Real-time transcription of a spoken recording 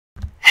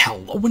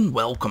Hello and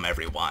welcome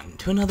everyone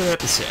to another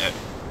episode.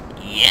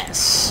 Yes,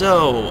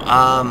 so,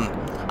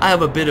 I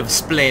have a bit of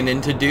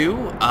splaining to do.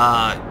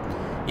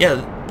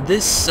 Yeah,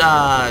 this,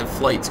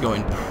 flight's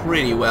going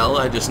pretty well.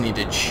 I just need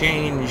to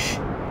change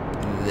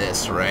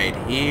this right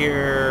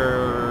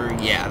here.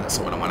 Yeah, that's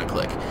what I want to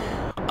click.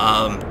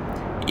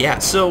 Yeah,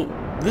 so,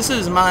 this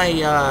is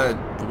my,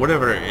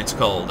 whatever it's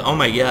called. Oh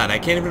my god, I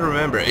can't even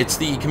remember. It's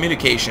the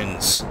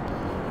communications,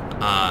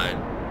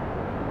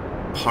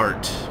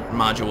 part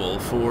module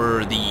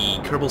for the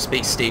Kerbal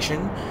Space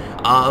Station.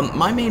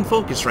 My main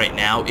focus right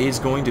now is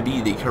going to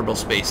be the Kerbal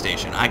Space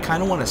Station. I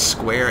kind of want to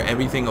square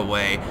everything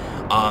away.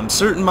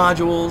 Certain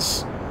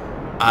modules,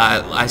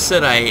 I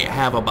said I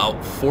have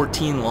about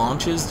 14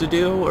 launches to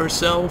do or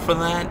so for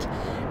that,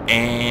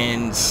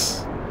 and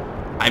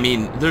I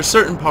mean, there's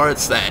certain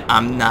parts that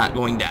I'm not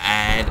going to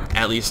add,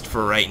 at least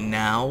for right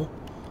now.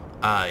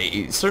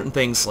 Certain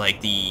things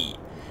like the,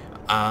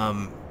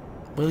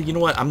 well, you know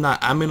what? I'm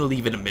gonna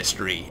leave it a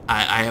mystery.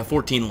 I have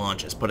 14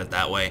 launches, put it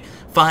that way.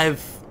 5,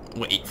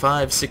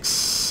 6,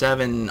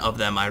 7 of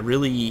them I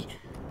really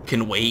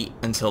can wait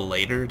until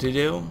later to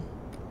do.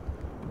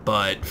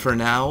 But for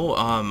now,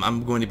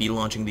 I'm going to be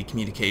launching the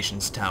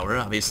communications tower,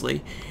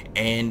 obviously.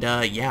 And,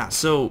 yeah,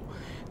 so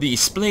the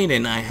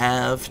splaining I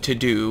have to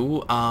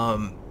do,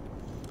 I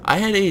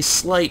had a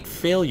slight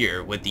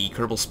failure with the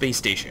Kerbal Space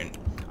Station.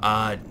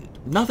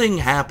 Nothing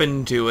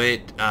happened to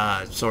it,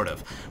 sort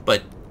of,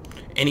 but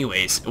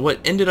anyways, what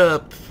ended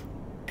up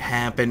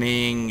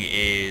happening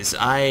is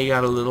I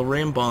got a little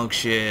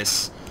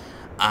rambunctious.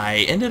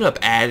 I ended up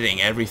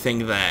adding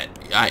everything that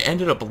I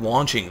ended up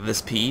launching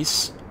this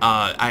piece.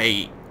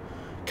 I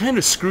kind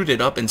of screwed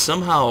it up and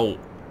somehow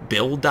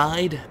Bill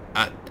died.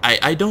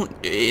 I don't,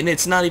 and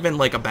it's not even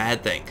like a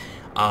bad thing.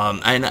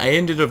 And I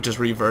ended up just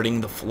reverting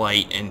the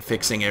flight and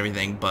fixing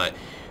everything, but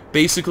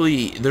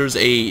basically there's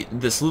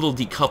this little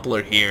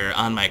decoupler here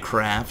on my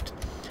craft,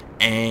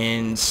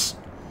 and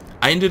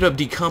I ended up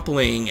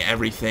decoupling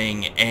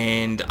everything,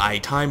 and I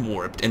time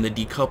warped, and the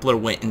decoupler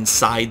went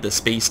inside the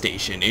space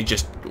station. It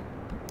just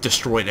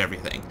destroyed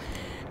everything.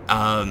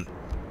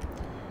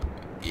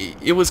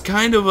 It was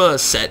kind of a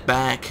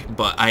setback,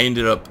 but I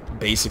ended up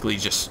basically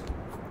just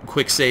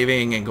quick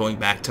saving and going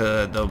back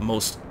to the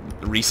most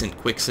recent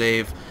quick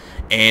save,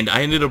 and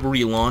I ended up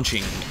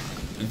relaunching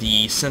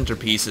the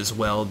centerpiece as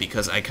well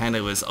because I kind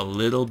of was a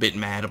little bit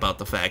mad about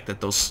the fact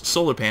that those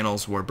solar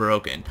panels were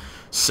broken.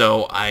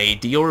 So I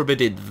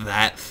deorbited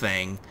that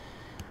thing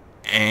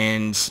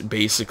and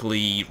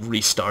basically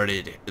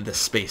restarted the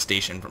space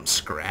station from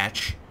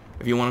scratch,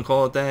 if you want to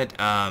call it that.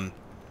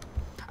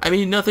 I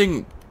mean,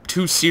 nothing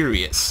too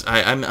serious.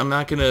 I'm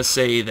not gonna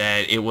say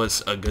that it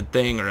was a good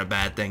thing or a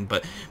bad thing,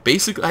 but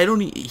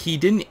basically he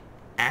didn't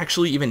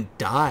actually even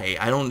die.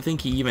 I don't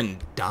think he even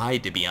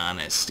died, to be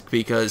honest,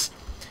 because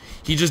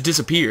he just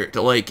disappeared.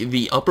 Like,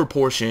 the upper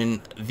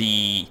portion,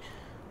 the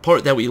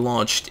part that we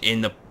launched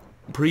in the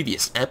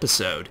previous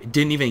episode,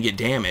 didn't even get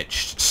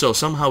damaged, so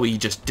somehow he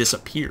just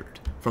disappeared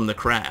from the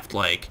craft,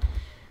 like,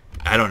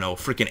 I don't know,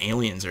 freaking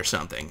aliens or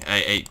something.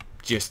 I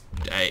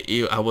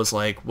was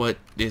like, what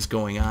is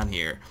going on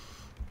here?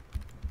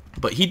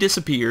 But he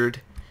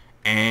disappeared,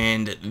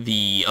 and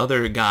the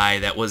other guy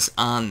that was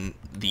on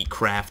the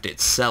craft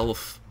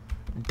itself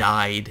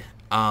died,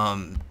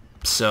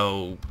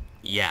 so,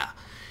 yeah.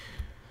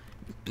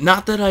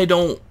 Not that I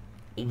don't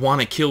want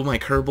to kill my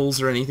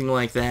Kerbals or anything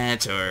like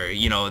that, or,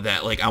 you know,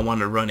 that, like, I want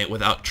to run it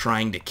without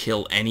trying to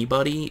kill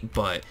anybody,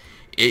 but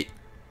it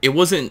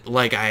wasn't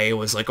like I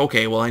was like,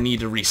 okay, well, I need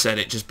to reset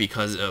it just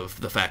because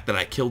of the fact that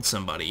I killed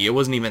somebody. It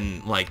wasn't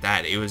even like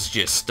that. It was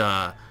just,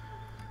 I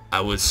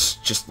was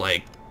just,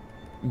 like,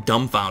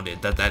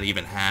 dumbfounded that that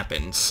even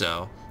happened,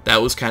 so that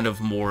was kind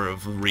of more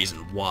of a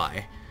reason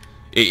why.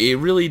 It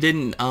really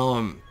didn't,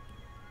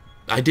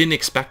 I didn't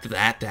expect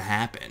that to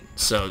happen,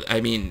 so, I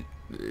mean,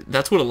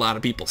 that's what a lot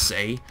of people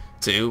say,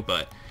 too,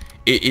 but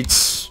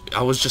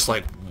I was just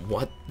like,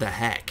 what the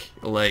heck?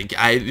 Like,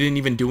 I didn't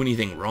even do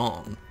anything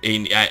wrong,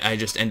 and I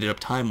just ended up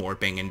time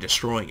warping and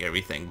destroying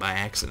everything by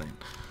accident.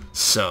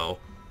 So,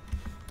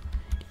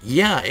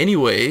 yeah,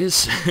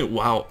 anyways,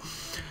 wow.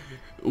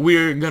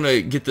 We're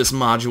gonna get this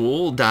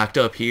module docked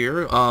up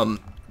here.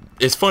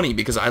 It's funny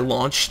because I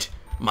launched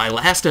my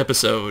last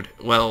episode,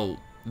 well,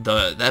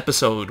 the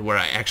episode where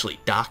I actually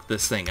docked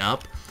this thing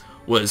up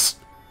was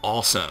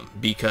awesome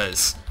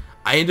because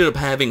I ended up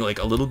having like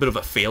a little bit of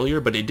a failure,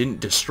 but it didn't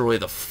destroy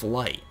the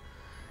flight.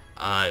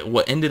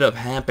 What ended up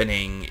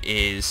happening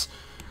is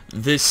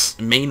this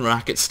main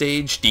rocket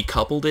stage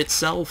decoupled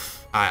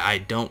itself. I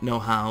don't know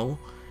how,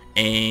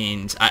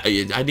 and I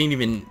didn't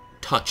even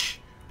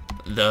touch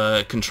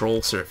the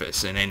control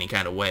surface in any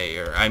kind of way,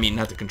 or I mean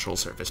not the control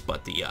surface,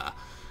 but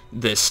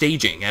the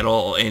staging at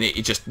all, and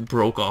it just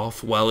broke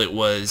off while it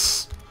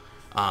was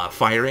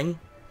firing.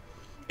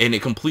 And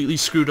it completely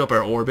screwed up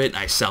our orbit, and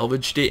I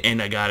salvaged it,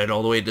 and I got it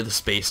all the way to the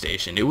space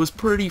station. It was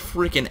pretty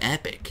freaking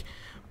epic.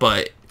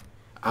 But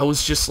I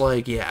was just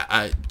like,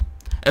 yeah,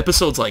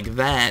 episodes like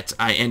that,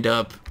 I end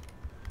up,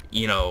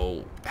 you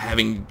know, I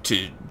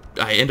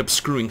end up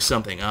screwing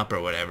something up or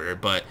whatever.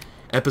 But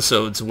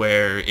episodes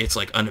where it's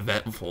like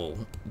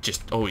uneventful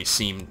just always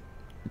seem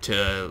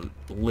to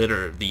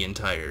litter the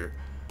entire...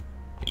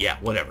 Yeah,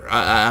 whatever.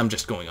 I'm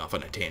just going off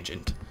on a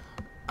tangent.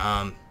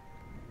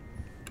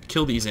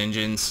 Kill these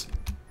engines.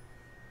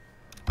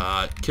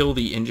 Kill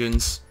the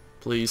engines,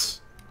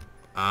 please.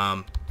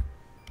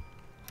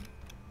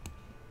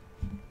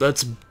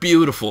 That's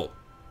beautiful.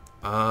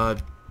 Yeah,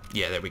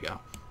 there we go.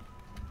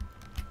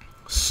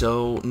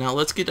 So, now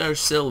let's get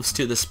ourselves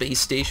to the space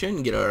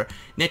station, get our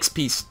next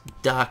piece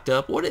docked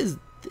up. What is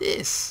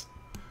this?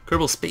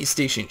 Kerbal Space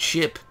Station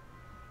ship.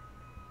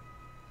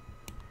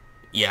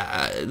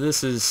 Yeah,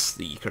 this is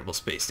the Kerbal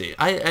Space Station.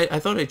 I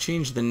thought I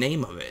changed the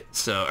name of it,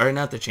 so, or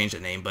not to change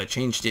the name, but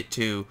changed it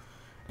to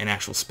an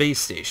actual space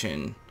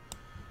station.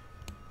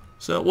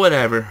 So,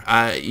 whatever.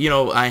 You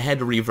know, I had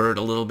to revert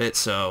a little bit,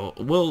 so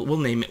we'll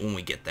name it when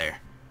we get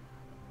there.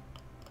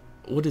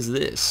 What is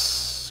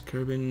this?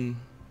 Kerbin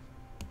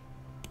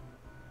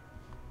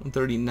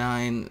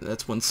 139,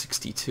 that's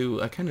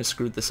 162. I kind of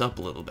screwed this up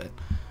a little bit.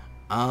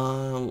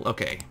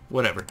 Okay,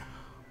 whatever.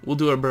 We'll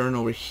do our burn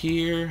over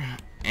here,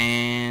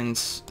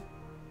 and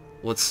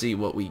let's see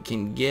what we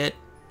can get.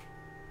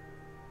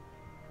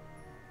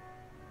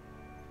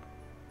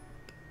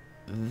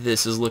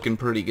 This is looking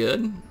pretty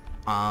good.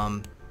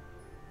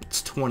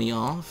 It's 20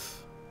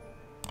 off.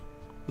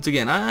 Once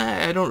again,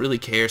 I don't really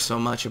care so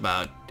much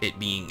about it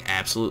being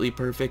absolutely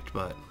perfect,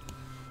 but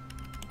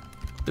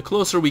the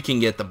closer we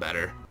can get, the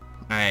better.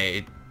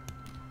 I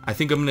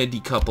think I'm going to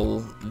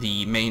decouple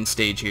the main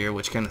stage here,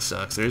 which kind of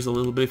sucks. There's a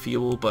little bit of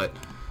fuel, but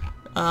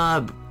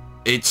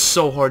it's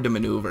so hard to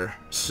maneuver,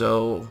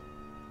 so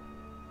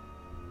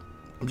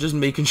I'm just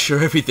making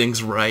sure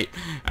everything's right.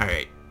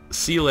 Alright,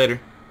 see you later.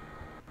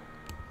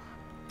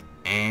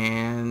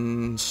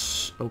 And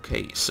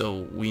okay,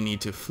 so we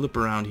need to flip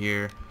around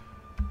here.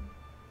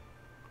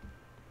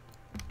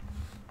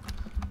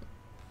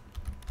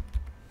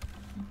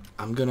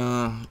 I'm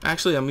gonna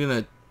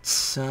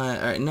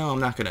no, I'm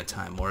not gonna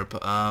time warp.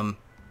 I'll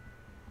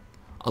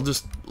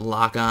just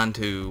lock on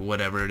to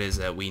whatever it is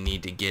that we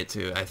need to get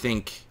to. I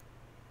think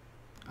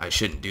I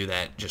shouldn't do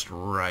that just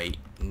right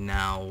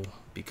now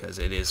because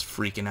it is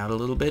freaking out a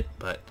little bit,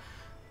 but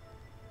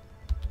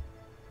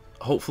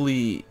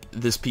hopefully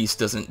this piece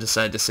doesn't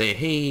decide to say,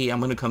 hey, I'm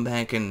gonna come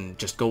back and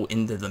just go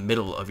into the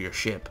middle of your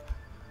ship.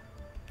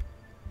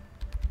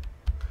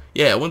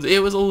 Yeah, it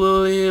was a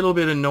little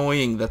bit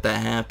annoying that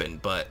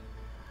happened, but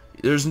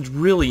there's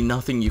really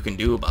nothing you can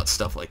do about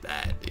stuff like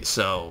that.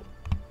 So,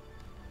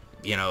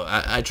 you know,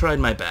 I tried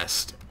my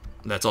best.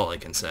 That's all I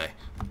can say.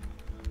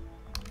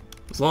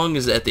 As long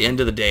as at the end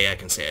of the day I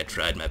can say I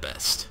tried my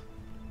best.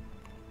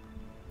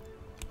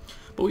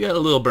 But we got a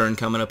little burn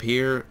coming up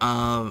here.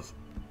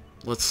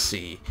 Let's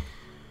see.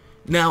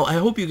 Now, I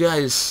hope you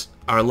guys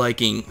are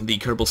liking the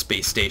Kerbal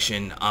Space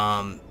Station.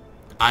 I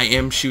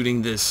am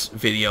shooting this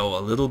video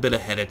a little bit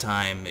ahead of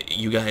time.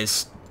 You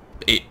guys,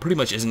 it pretty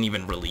much isn't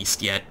even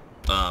released yet.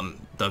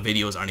 The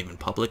videos aren't even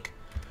public.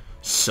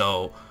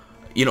 So,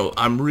 you know,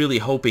 I'm really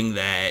hoping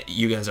that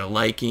you guys are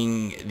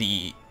liking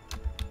the...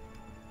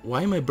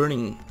 Why am I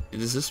burning...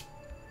 Is this...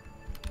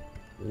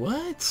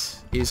 What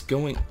is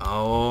going...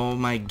 Oh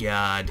my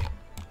god.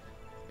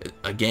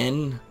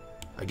 Again?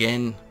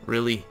 Again?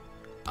 Really?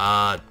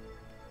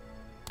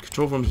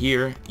 Control from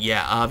here?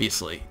 Yeah,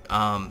 obviously.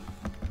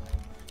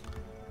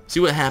 See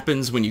what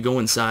happens when you go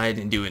inside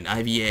and do an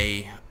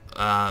IVA.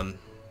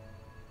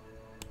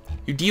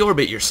 You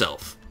deorbit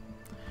yourself.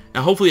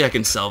 Now, hopefully I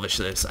can salvage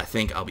this. I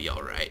think I'll be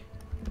alright.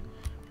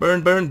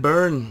 Burn, burn,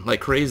 burn like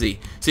crazy.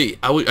 See,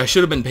 I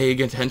should have been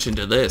paying attention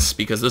to this,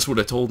 because this would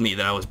have told me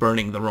that I was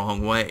burning the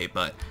wrong way,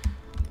 but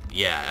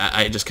yeah,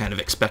 I just kind of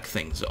expect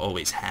things to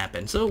always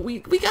happen. So we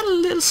got a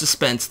little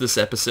suspense this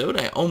episode.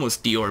 I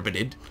almost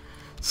deorbited.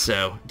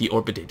 So,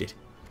 deorbited it.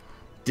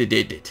 Did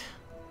it.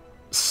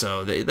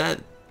 So,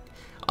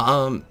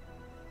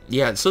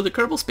 yeah, so the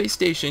Kerbal Space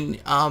Station,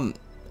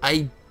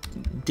 I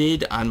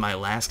did on my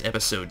last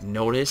episode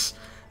notice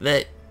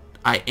that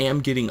I am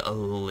getting a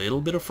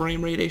little bit of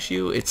frame rate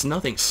issue. It's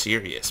nothing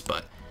serious,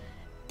 but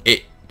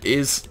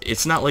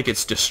it's not like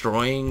it's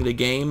destroying the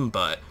game,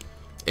 but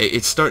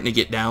it's starting to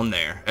get down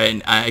there,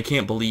 and I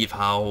can't believe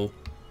how,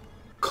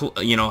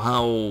 you know,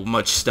 how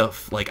much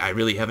stuff, like, I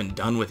really haven't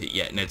done with it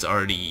yet, and it's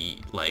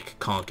already, like,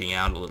 conking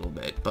out a little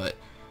bit, but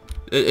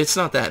it's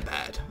not that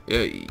bad.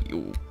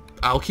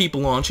 I'll keep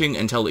launching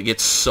until it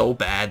gets so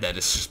bad that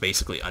it's just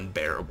basically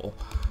unbearable.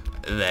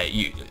 That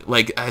you,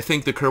 like, I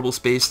think the Kerbal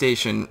Space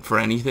Station, for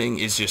anything,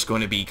 is just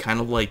going to be kind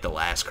of like the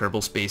last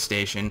Kerbal Space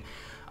Station.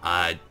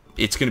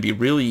 It's going to be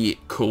really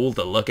cool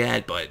to look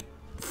at, but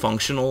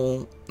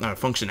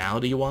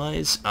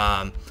functionality-wise,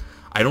 I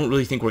don't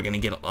really think we're going to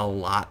get a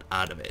lot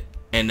out of it.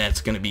 And that's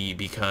going to be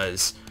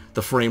because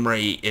the frame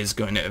rate is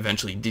going to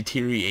eventually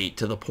deteriorate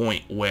to the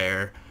point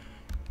where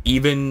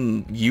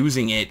even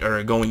using it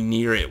or going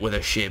near it with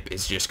a ship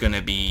is just going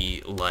to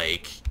be,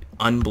 like,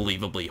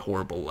 unbelievably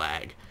horrible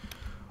lag.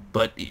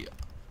 But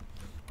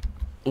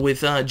with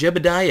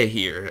Jebidiah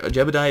here,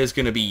 Jebidiah is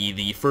going to be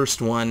the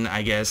first one,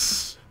 I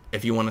guess,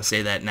 if you want to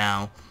say that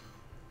now,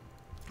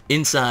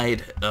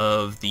 inside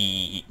of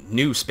the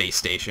new space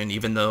station,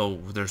 even though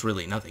there's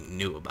really nothing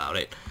new about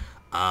it.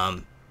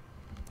 And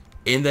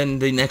then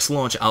the next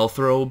launch, I'll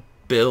throw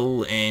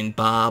Bill and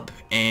Bob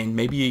and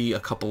maybe a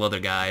couple other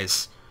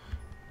guys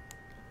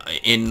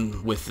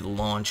in with the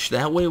launch.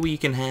 That way we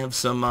can have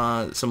some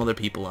other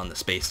people on the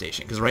space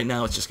station, because right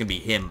now it's just gonna be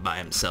him by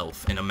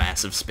himself in a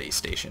massive space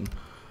station.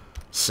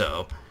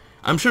 So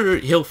I'm sure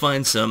he'll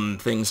find some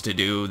things to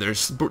do.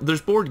 There's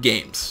board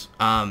games.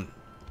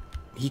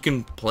 He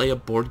can play a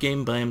board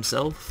game by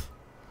himself.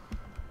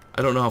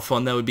 I don't know how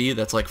fun that would be.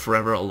 That's like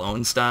Forever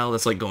Alone style.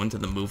 That's like going to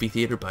the movie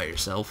theater by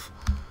yourself.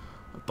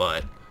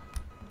 But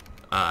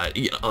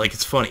you know, like,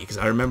 it's funny because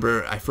I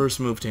remember I first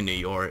moved to New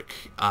York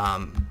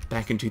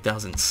back in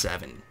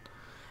 2007,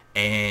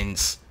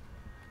 and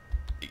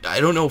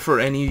I don't know for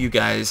any of you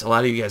guys, a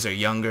lot of you guys are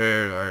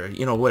younger or,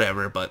 you know,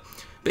 whatever, but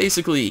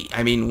basically,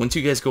 I mean, once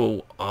you guys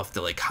go off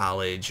to like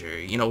college or,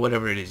 you know,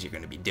 whatever it is you're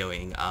going to be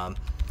doing,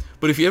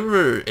 but if you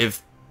ever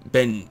have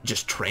been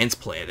just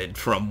transplanted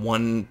from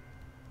one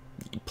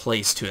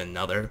place to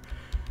another,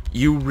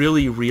 you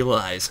really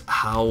realize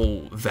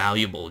how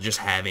valuable just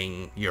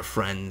having your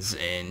friends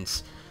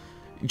and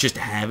just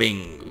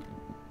having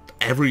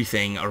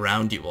everything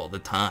around you all the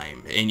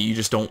time, and you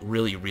just don't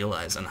really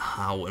realize on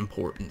how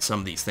important some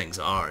of these things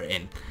are.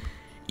 And,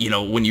 you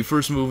know, when you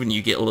first move and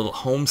you get a little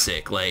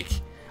homesick, like,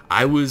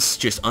 I was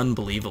just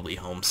unbelievably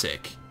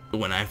homesick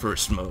when I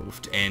first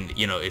moved, and,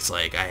 you know, it's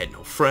like I had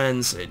no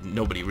friends, and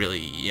nobody really,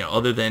 you know,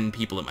 other than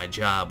people at my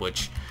job,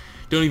 which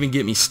don't even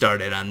get me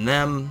started on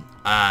them.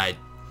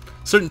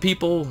 Certain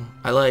people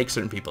I like,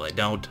 certain people I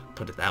don't,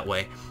 put it that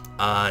way.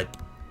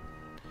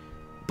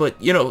 But,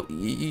 you know,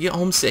 you get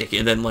homesick,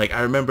 and then, like,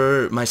 I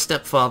remember my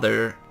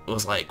stepfather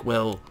was like,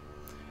 well,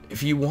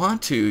 if you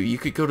want to, you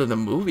could go to the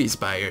movies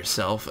by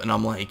yourself, and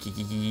I'm like,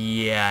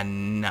 yeah,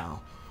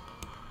 no.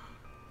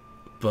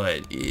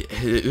 But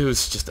it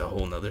was just a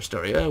whole nother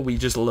story. We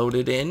just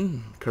loaded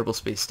in Kerbal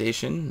Space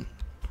Station.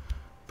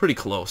 Pretty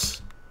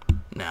close.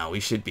 Now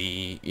we should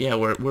be, yeah,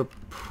 we're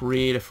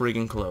pretty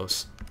friggin'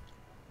 close.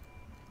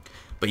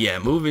 But yeah,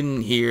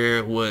 moving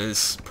here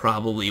was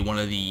probably one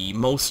of the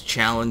most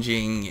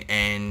challenging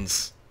and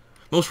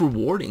most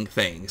rewarding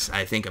things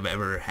I think I've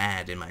ever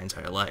had in my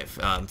entire life.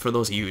 For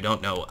those of you who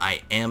don't know,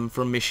 I am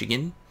from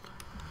Michigan,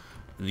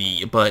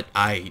 but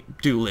I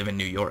do live in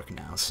New York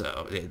now.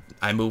 So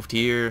I moved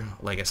here,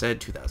 like I said,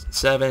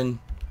 2007.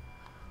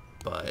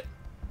 But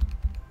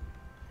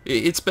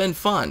it's been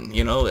fun,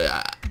 you know.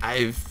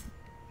 I've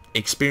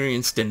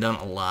experienced and done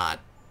a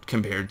lot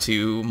compared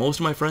to most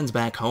of my friends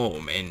back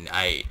home, and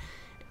I,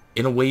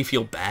 in a way,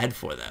 feel bad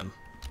for them.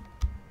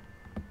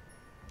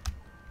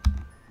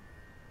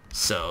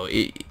 So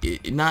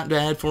it not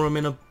bad for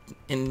them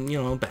in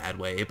you know, a bad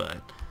way,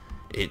 but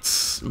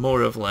it's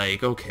more of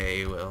like,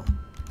 okay, well,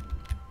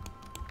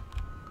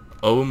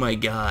 oh my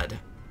god,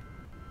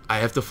 I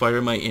have to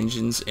fire my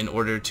engines in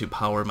order to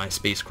power my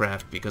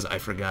spacecraft because I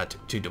forgot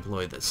to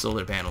deploy the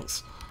solar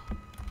panels.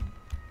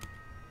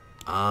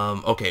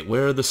 Okay,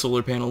 where are the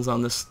solar panels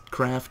on this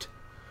craft?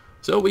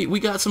 So we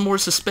got some more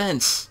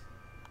suspense.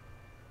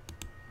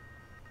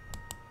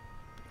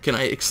 Can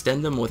I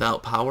extend them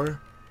without power?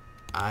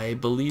 I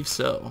believe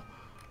so.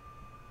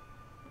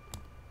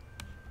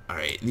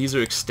 Alright, these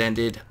are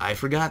extended. I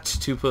forgot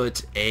to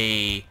put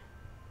a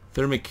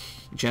thermic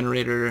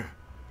generator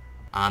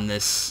on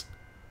this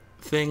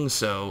thing,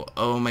 so,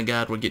 oh my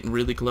god, we're getting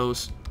really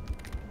close.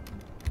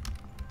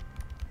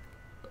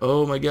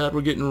 Oh my god,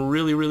 we're getting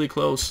really, really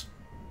close.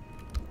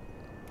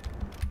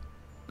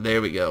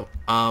 There we go.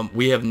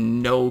 We have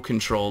no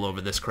control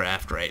over this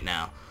craft right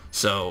now.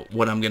 So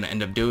what I'm going to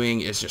end up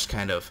doing is just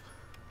kind of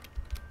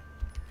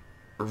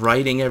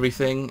writing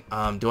everything.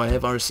 Do I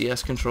have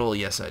RCS control?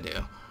 Yes, I do.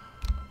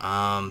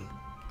 I'm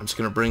just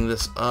going to bring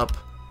this up.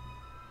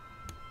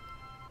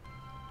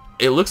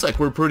 It looks like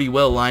we're pretty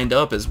well lined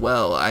up as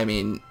well. I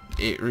mean,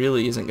 it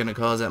really isn't going to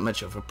cause that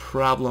much of a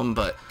problem,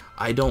 but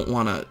I don't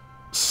want to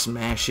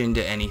smash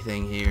into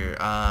anything here.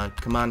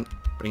 Come on,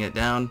 bring it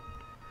down.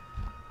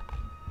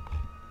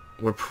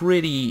 We're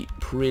pretty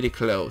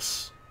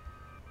close.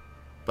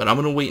 But I'm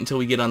going to wait until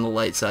we get on the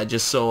light side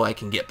just so I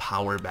can get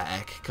power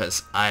back,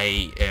 because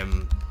wow.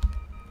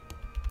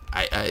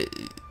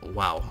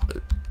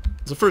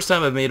 It's the first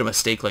time I've made a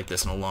mistake like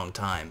this in a long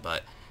time,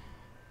 but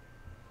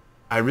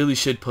I really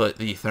should put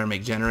the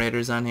thermic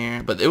generators on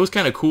here. But it was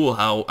kind of cool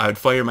how I would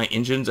fire my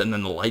engines and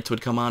then the lights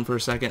would come on for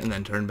a second and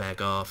then turn back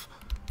off.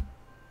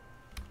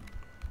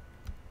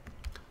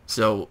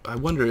 So I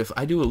wonder if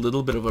I do a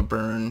little bit of a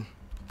burn.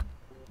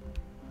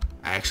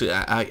 Actually,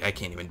 I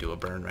can't even do a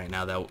burn right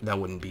now. That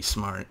wouldn't be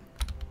smart.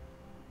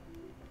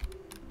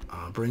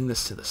 Bring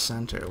this to the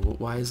center.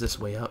 Why is this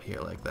way out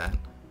here like that?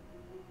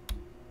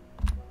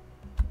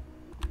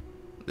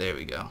 There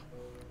we go.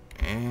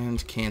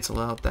 And cancel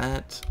out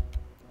that.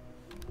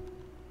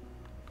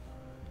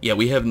 Yeah,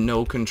 we have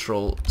no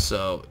control,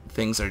 so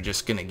things are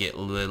just going to get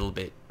a little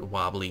bit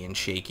wobbly and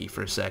shaky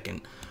for a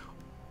second.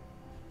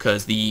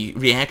 Because the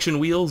reaction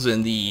wheels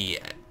and the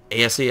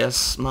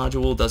ASAS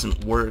module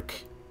doesn't work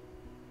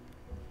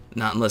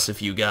Not unless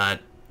if you got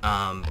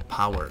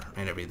power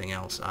and everything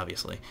else,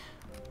 obviously.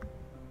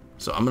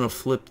 So I'm gonna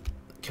flip.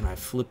 Can I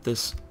flip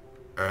this?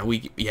 Or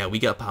yeah, we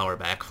got power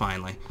back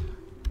finally.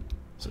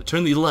 So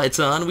turn these lights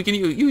on. We can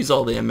use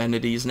all the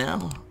amenities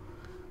now.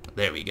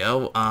 There we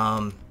go.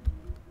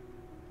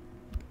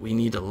 We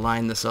need to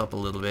line this up a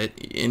little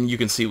bit, and you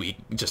can see we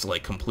just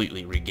like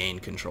completely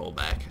regained control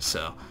back.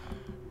 So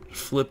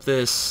flip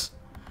this.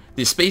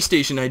 The space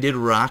station, I did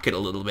rock it a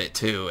little bit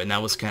too, and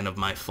that was kind of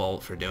my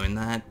fault for doing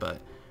that. But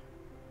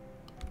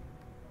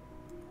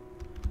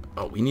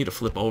oh, we need to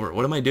flip over.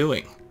 What am I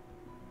doing?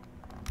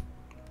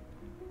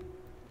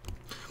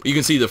 You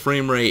can see the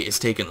frame rate is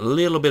taking a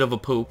little bit of a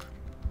poop.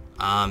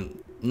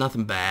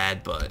 Nothing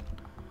bad, but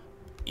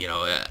you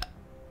know,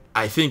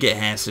 I think it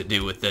has to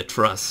do with the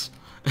truss.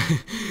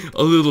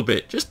 A little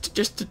bit, just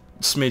a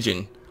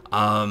smidgen.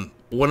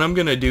 What I'm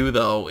gonna do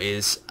though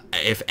is,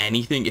 if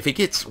anything, if it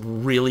gets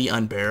really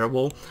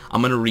unbearable,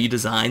 I'm gonna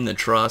redesign the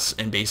truss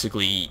and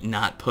basically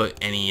not put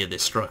any of the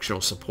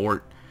structural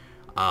support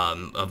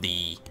of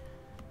the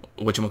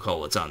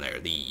whatchamacallit's on there,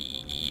 the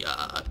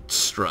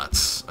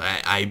struts.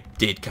 I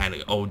did kind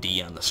of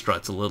OD on the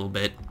struts a little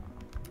bit,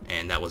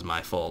 and that was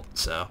my fault.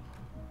 So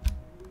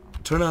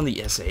turn on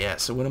the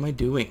SAS. So what am I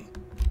doing?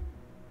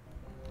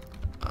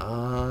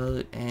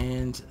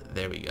 And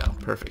there we go.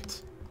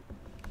 Perfect.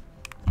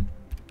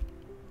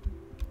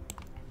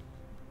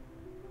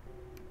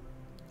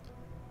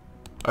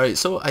 Alright,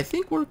 so I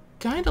think we're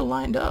kind of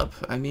lined up.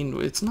 I mean,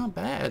 it's not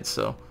bad,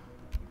 so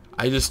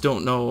I just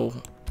don't know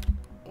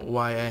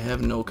why I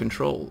have no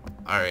control.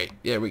 Alright,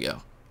 there we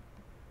go.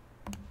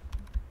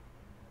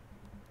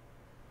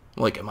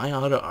 Like, am I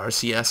out of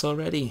RCS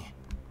already?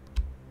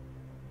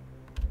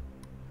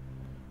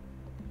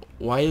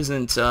 Why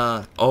isn't,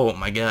 oh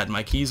my god,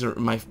 my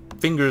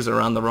fingers are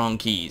on the wrong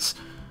keys.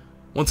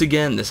 Once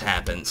again, this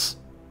happens.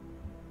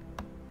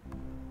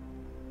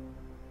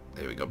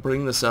 There we go,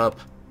 bring this up.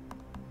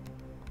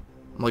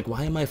 I'm like,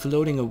 why am I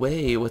floating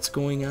away? What's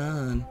going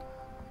on?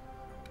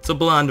 It's a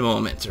blonde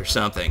moment or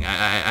something.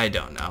 I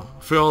don't know.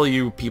 For all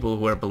you people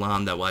who are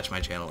blonde that watch my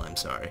channel, I'm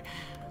sorry.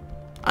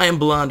 I am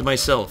blonde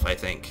myself, I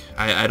think.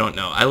 I don't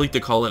know. I like to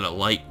call it a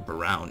light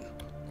brown.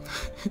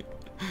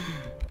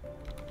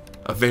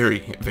 A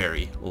very,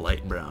 very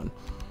light brown.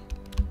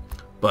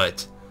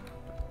 But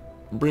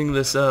bring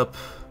this up.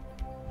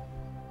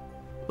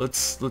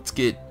 Let's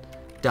get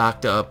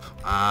docked up.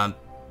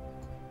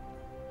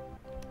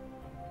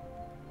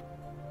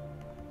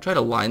 Try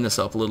to line this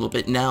up a little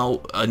bit.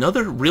 Now,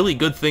 another really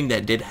good thing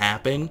that did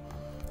happen,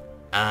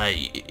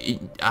 I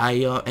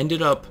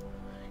ended up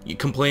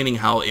complaining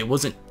how it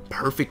wasn't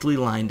perfectly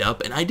lined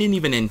up, and I didn't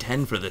even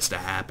intend for this to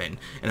happen,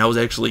 and I was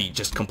actually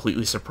just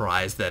completely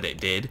surprised that it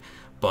did.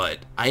 But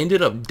I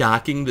ended up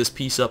docking this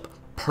piece up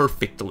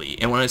perfectly,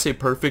 and when I say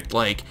perfect,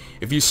 like,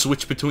 if you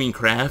switch between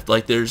craft,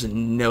 like, there's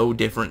no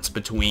difference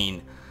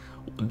between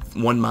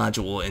one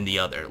module and the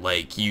other.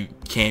 Like, you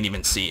can't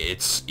even see it.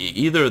 It's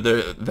either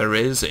there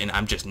is and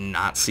I'm just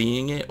not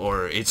seeing it,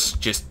 or it's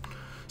just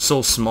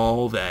so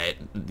small that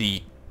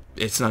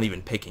it's not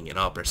even picking it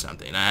up or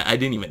something. I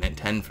didn't even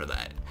intend for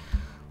that.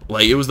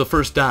 Like, it was the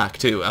first dock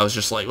too. I was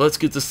just like, let's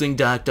get this thing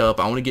docked up.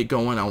 I want to get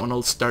going. I want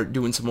to start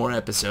doing some more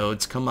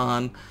episodes. Come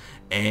on.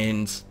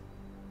 And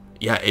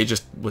yeah, it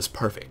just was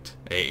perfect.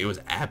 It was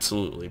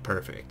absolutely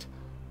perfect.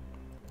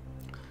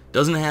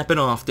 Doesn't happen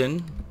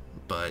often,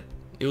 but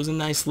it was a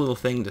nice little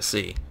thing to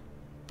see.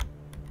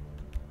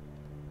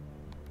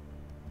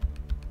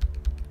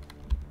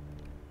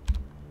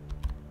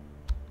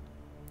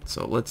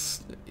 So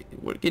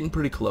we're getting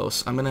pretty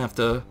close. I'm gonna have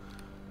to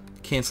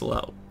cancel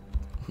out.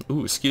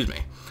 Ooh, excuse me.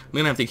 I'm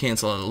gonna have to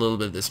cancel out a little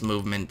bit of this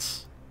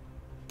movement.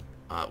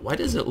 Why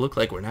does it look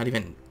like we're not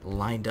even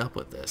lined up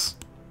with this?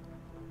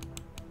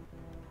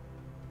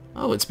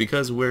 Oh, it's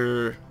because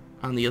we're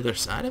on the other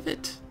side of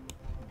it?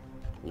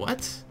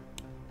 What?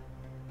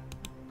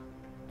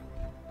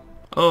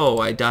 Oh,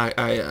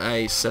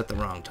 I set the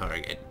wrong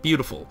target.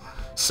 Beautiful.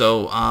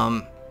 So,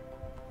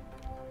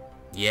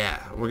 yeah,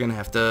 we're gonna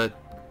have to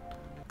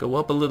go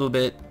up a little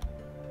bit.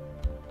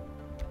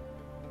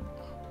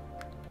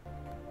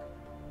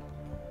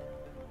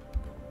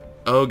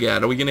 Oh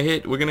god, are we gonna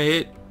hit? We're gonna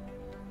hit.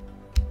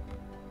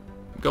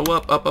 Go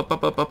up, up, up,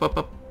 up, up, up, up,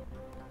 up.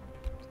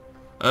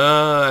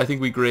 I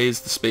think we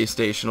grazed the space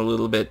station a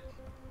little bit.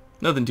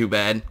 Nothing too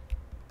bad.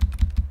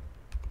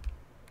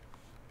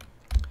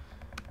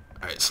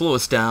 Alright, slow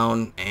us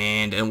down,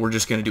 and we're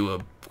just gonna do a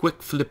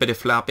quick flippity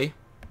floppy.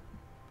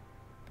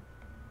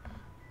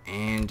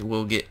 And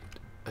we'll get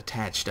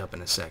attached up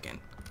in a second.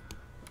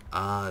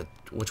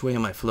 Which way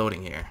am I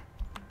floating here?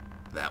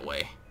 That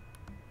way.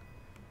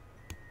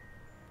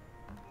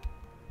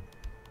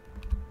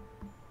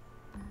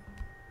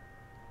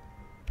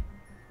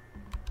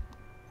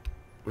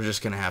 We're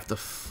just gonna have to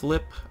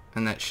flip,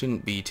 and that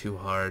shouldn't be too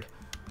hard.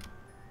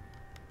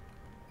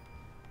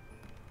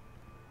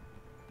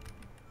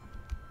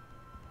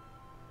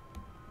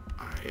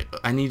 Alright,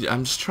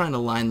 I'm just trying to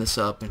line this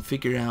up and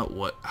figure out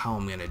how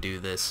I'm gonna do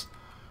this.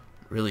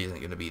 Really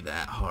isn't gonna be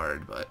that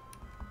hard, but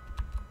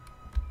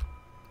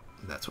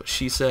That's what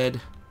she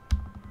said.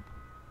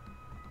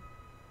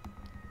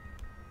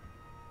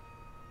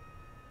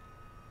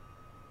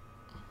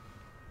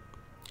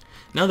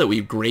 Now that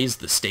we've grazed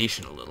the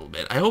station a little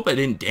bit, I hope I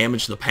didn't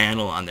damage the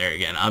panel on there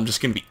again. I'm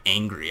just going to be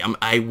angry.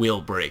 I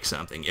will break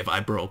something if I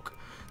broke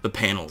the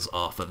panels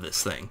off of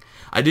this thing.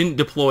 I didn't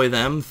deploy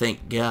them,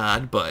 thank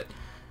God, but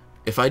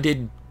if I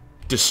did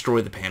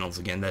destroy the panels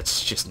again,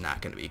 that's just not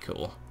going to be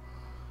cool.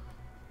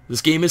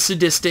 This game is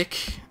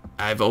sadistic.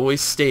 I've always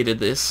stated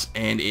this,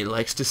 and it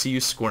likes to see you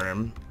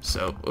squirm.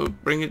 So,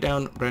 bring it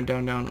down,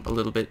 down a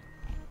little bit.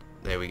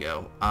 There we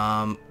go.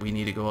 We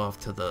need to go off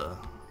to the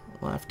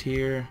left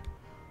here.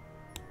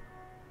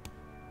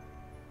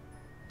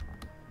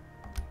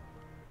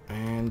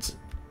 And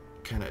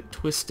kind of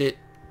twist it.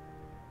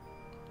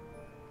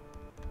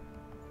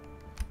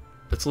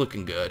 It's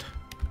looking good.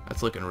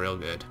 That's looking real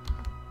good.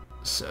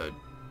 So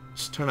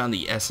just turn on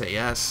the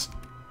SAS,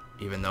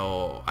 even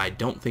though I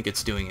don't think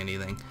it's doing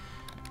anything.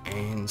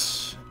 And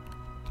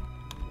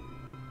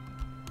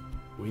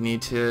we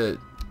need to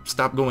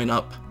stop going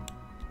up,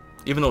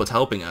 even though it's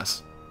helping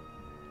us.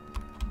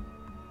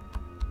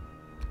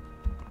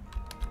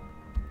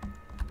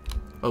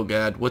 Oh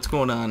God, what's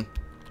going on?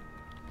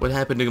 What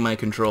happened to my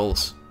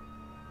controls?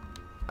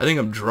 I think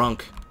I'm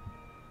drunk.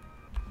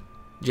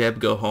 Jeb,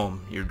 go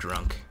home. You're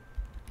drunk.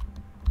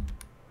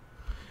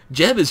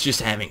 Jeb is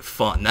just having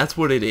fun. That's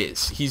what it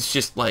is. He's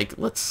just like,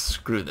 let's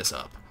screw this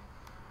up.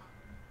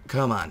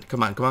 Come on,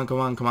 come on, come on, come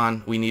on, come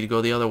on. We need to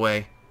go the other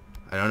way.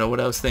 I don't know what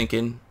I was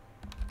thinking.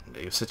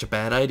 It was such a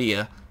bad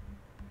idea.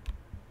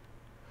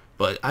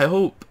 But I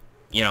hope,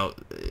 you know,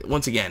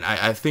 once again,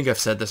 I think I've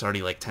said this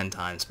already like 10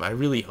 times, but I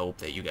really hope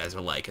that you guys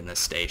are liking this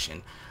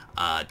station.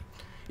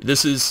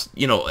 This is,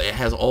 you know, it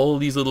has all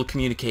these little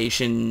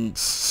communication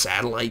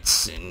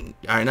satellites and,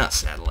 or not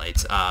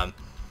satellites,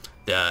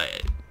 the,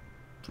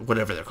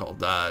 whatever they're called,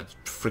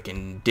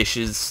 freaking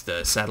dishes,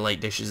 the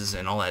satellite dishes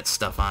and all that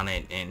stuff on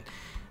it, and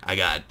I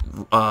got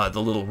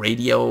the little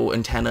radio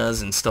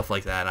antennas and stuff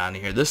like that on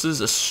here. This is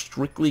a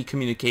strictly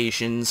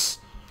communications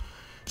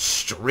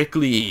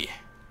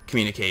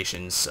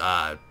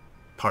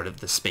part of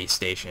the space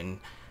station.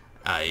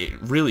 It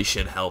really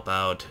should help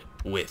out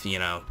with, you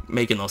know,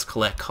 making those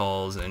collect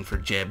calls and for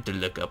Jeb to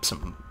look up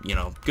some, you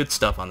know, good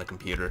stuff on the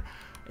computer,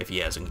 if he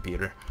has a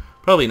computer.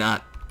 Probably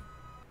not.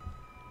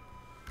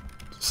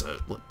 So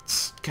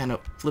let's kind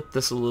of flip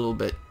this a little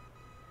bit.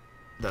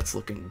 That's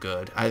looking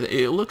good.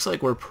 It looks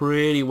like we're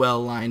pretty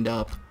well lined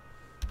up.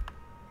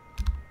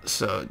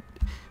 So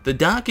the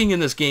docking in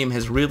this game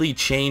has really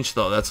changed,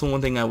 though. That's the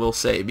one thing I will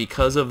say.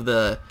 Because of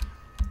the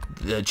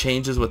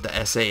changes with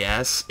the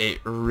SAS, it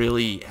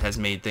really has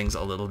made things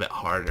a little bit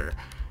harder.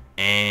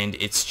 And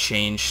it's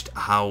changed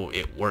how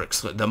it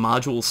works. The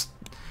modules,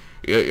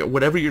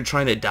 whatever you're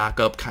trying to dock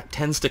up,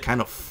 tends to kind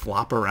of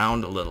flop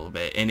around a little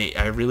bit. And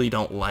I really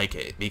don't like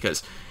it,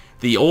 because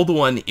the old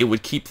one, it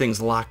would keep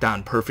things locked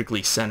on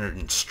perfectly centered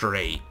and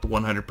straight,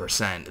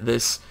 100%.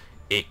 This,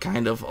 it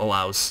kind of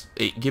allows,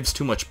 it gives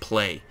too much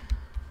play.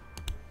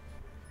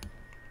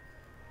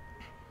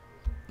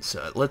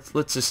 So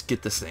let's just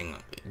get this thing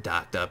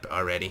docked up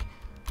already.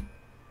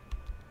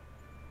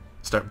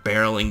 Start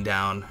barreling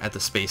down at the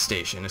space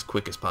station as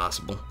quick as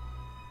possible.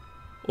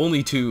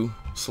 Only to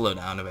slow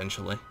down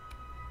eventually.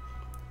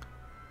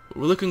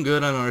 We're looking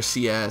good on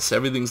RCS.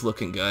 Everything's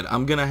looking good.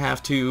 I'm gonna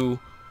have to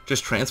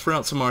just transfer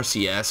out some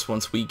RCS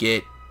once we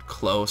get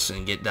close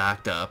and get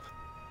docked up.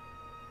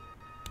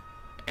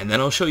 And then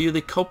I'll show you the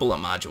cupola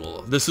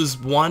module. This is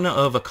one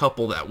of a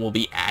couple that will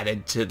be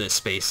added to the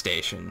space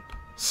station.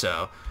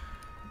 So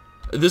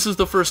this is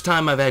the first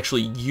time I've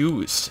actually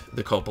used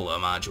the cupola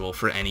module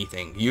for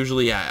anything.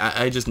 Usually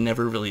I just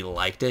never really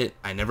liked it.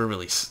 I never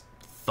really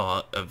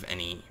thought of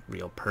any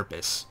real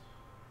purpose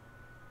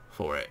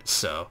for it.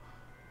 So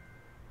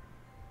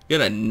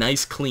got a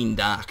nice clean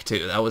dock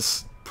too. That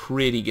was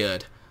pretty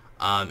good.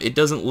 It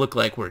doesn't look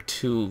like we're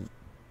too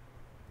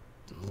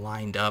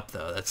lined up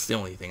though. That's the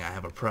only thing I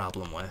have a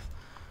problem with.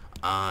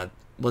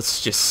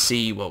 Let's just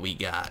see what we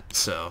got.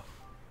 So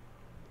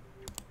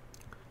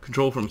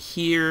control from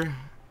here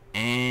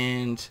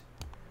and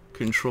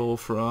control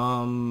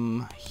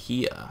from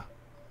here.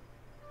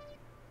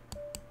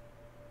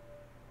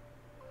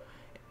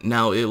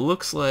 Now it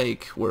looks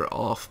like we're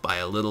off by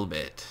a little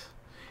bit.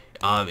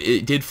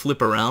 It did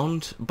flip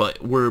around,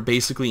 but we're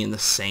basically in the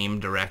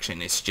same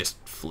direction. It's just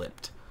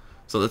flipped.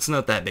 So that's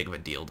not that big of a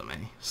deal to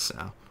me.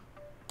 So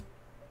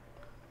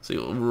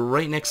we're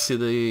right next to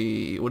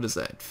the, what is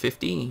that,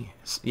 50?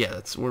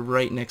 Yeah, we're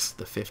right next to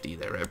the 50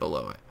 there, right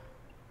below it.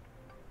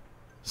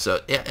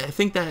 So yeah, I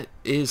think that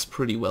is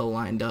pretty well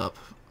lined up.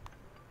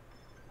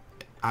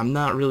 I'm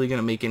not really going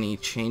to make any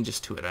changes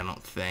to it, I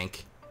don't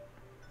think.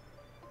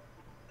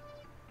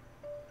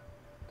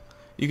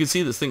 You can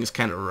see this thing is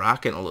kind of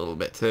rocking a little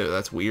bit too.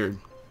 That's weird.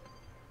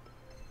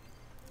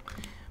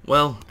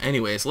 Well,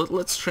 anyways,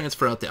 let's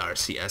transfer out the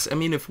RCS. I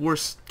mean, if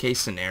worst case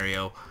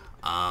scenario,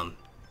 I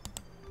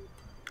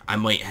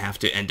might have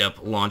to end up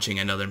launching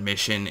another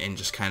mission and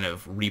just kind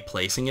of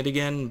replacing it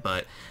again,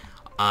 but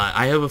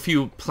I have a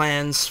few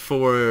plans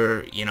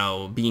for, you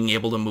know, being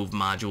able to move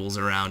modules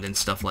around and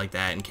stuff like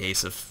that in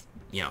case of,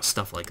 you know,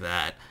 stuff like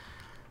that.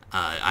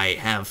 I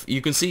have,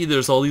 you can see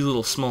there's all these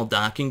little small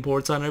docking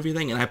ports on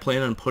everything, and I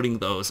plan on putting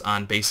those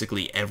on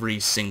basically every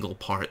single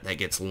part that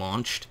gets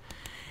launched,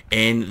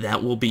 and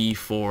that will be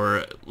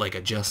for, like,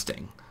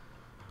 adjusting.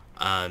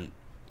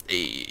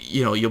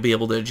 You know, you'll be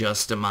able to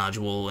adjust a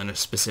module in a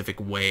specific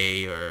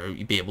way, or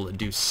you'll be able to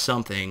do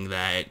something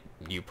that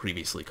you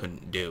previously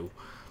couldn't do.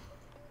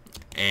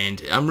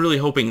 And I'm really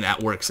hoping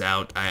that works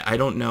out. I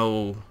don't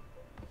know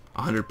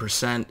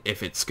 100%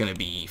 if it's going to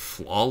be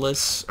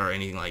flawless or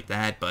anything like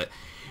that, but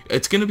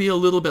it's going to be a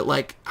little bit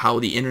like how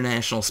the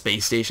International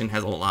Space Station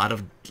has a lot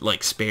of,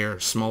 like, spare,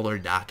 smaller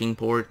docking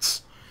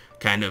ports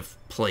kind of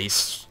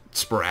placed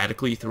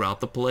sporadically throughout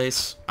the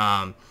place.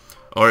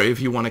 Or if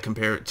you want to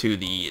compare it to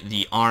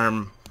the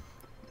arm,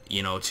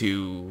 you know,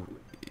 to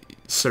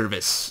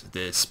service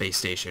the space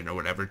station or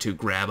whatever, to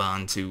grab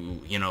onto,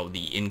 you know,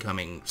 the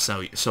incoming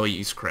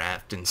Soyuz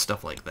craft and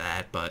stuff like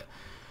that. But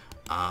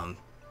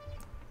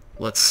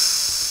let's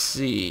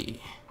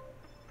see.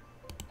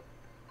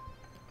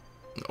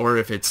 Or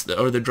if it's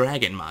the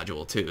Dragon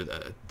module too,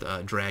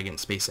 the Dragon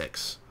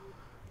SpaceX.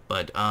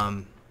 But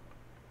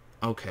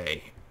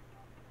okay,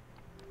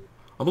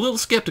 I'm a little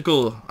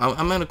skeptical.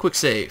 I'm on a quick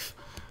save.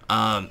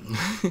 All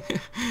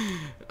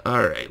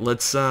right,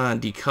 let's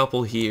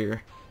decouple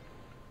here.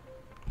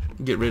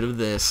 Get rid of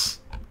this.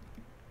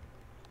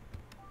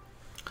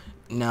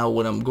 Now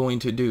what I'm going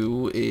to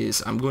do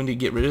is I'm going to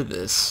get rid of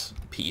this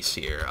piece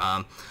here.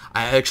 I've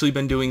actually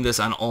been doing this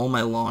on all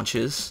my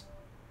launches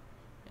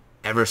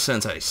ever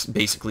since I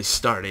basically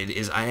started,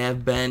 is I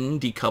have been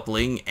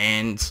decoupling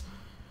and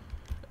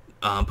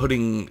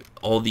putting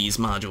all these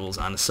modules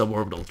on a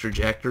suborbital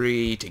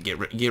trajectory to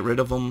get rid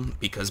of them,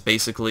 because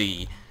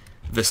basically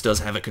this does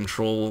have a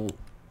control,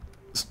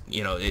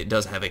 you know, it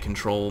does have a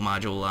control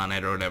module on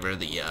it or whatever,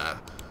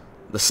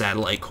 the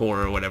satellite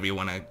core or whatever you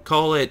want to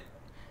call it,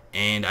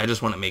 and I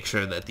just want to make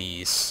sure that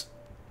these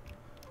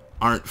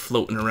aren't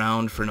floating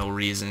around for no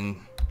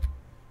reason.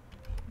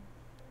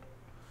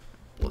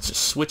 Let's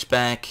just switch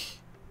back,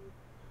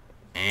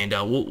 and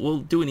we'll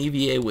do an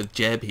EVA with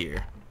Jeb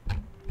here,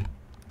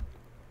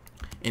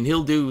 and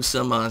he'll do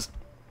some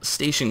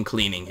station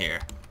cleaning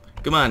here.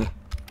 Come on.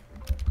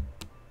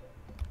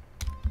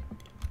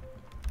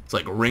 It's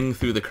like ring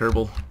through the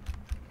Kerbal,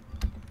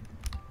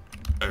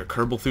 or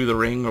Kerbal through the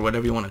ring, or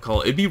whatever you want to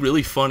call it. It'd be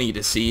really funny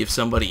to see if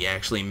somebody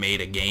actually made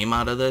a game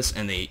out of this,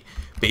 and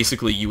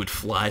basically you would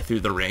fly through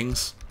the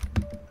rings.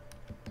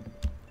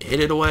 Hit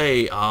it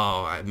away.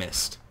 Oh, I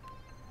missed.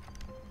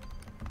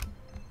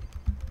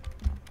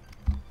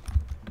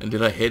 And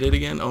did I hit it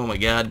again? Oh my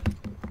god.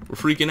 We're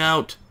freaking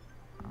out.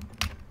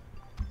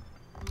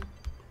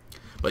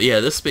 But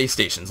yeah, this space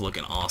station's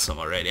looking awesome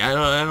already. I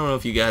don't know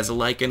if you guys are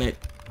liking it.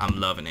 I'm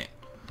loving it.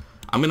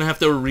 I'm gonna have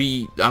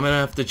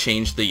to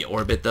change the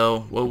orbit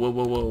though. Whoa,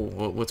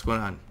 what's going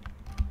on?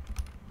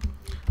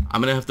 I'm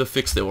gonna have to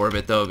fix the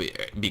orbit though,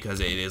 because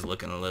it is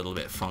looking a little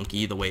bit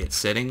funky the way it's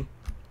sitting.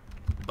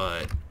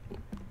 But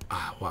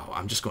wow,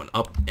 I'm just going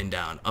up and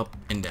down, up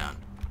and down.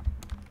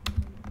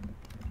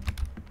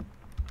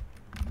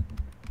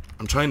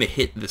 I'm trying to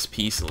hit this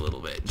piece a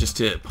little bit just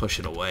to push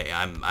it away.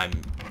 I'm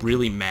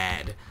really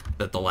mad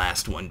that the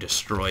last one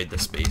destroyed the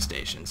space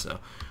station, so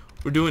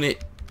we're doing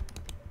it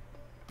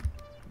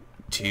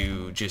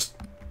to just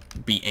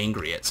be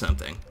angry at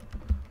something.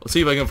 Let's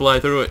see if I can fly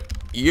through it.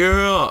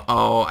 Yeah!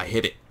 Oh, I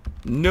hit it.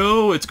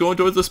 No, it's going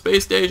towards the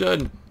space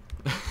station.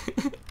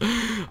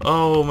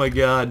 Oh my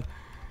god.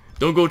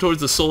 Don't go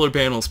towards the solar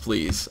panels,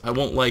 please. I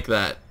won't like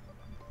that.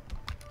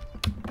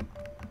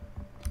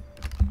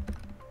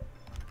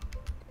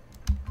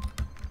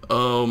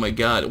 Oh my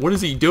god. What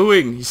is he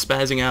doing? He's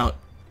spazzing out.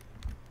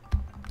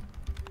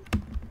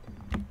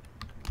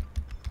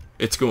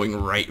 It's going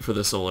right for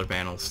the solar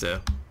panels, too.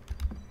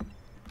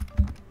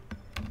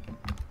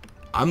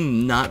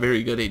 I'm not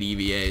very good at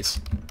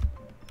EVAs.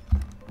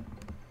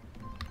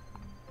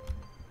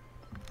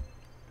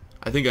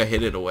 I think I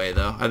hit it away,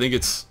 though. I think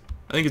it's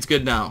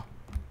good now.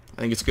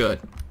 I think it's good.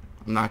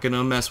 I'm not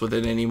gonna mess with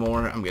it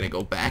anymore. I'm gonna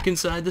go back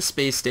inside the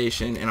space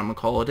station, and I'm gonna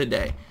call it a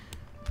day.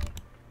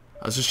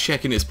 I was just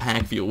checking his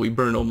pack fuel. We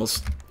burned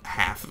almost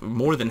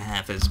more than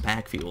half his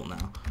pack fuel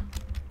now.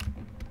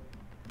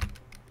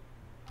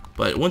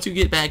 But once you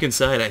get back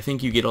inside, I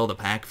think you get all the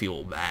pack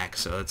fuel back,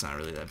 so that's not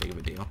really that big of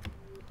a deal.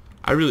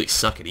 I really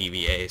suck at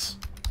EVAs.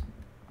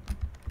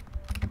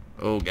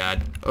 Oh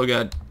god. Oh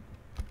god.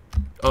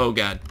 Oh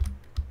god.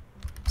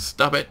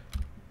 Stop it.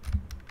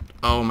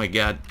 Oh my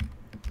god.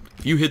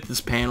 If you hit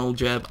this panel,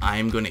 Jeb, I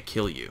am gonna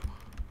kill you.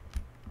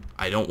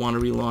 I don't want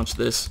to relaunch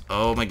this.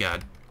 Oh my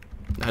god.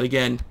 Not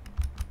again.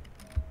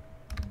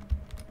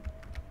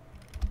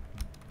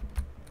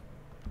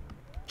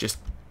 Just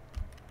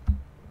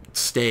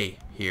stay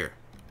here.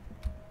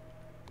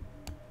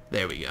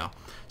 There we go.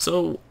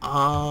 So,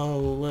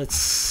 let's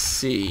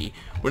see.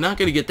 We're not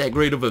going to get that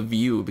great of a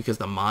view because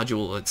the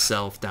module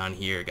itself down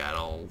here got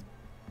all...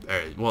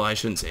 well, I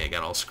shouldn't say it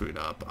got all screwed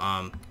up.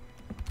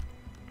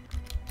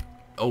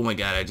 Oh my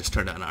god, I just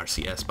turned on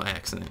RCS by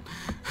accident.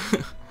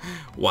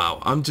 Wow,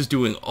 I'm just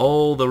doing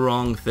all the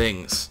wrong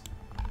things.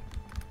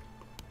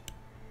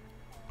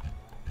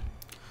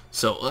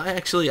 So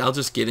actually, I'll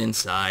just get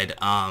inside,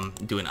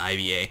 do an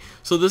IVA.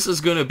 So this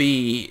is gonna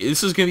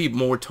be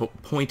more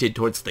pointed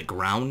towards the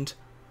ground.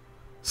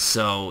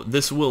 So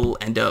this will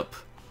end up,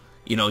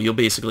 you know, you'll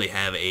basically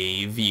have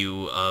a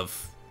view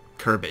of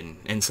Kerbin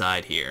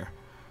inside here.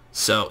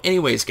 So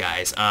anyways,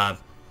 guys,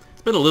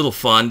 it's been a little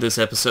fun this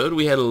episode.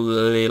 We had a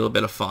little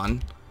bit of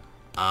fun.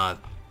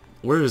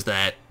 Where is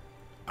that?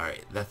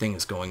 Alright, that thing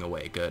is going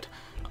away. Good.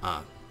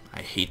 I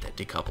hate that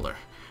decoupler.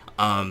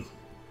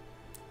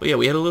 But yeah,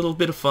 we had a little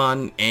bit of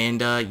fun, and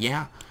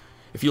yeah,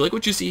 if you like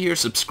what you see here,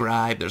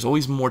 subscribe. There's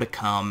always more to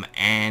come,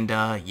 and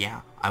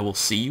yeah, I will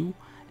see you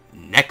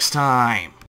next time.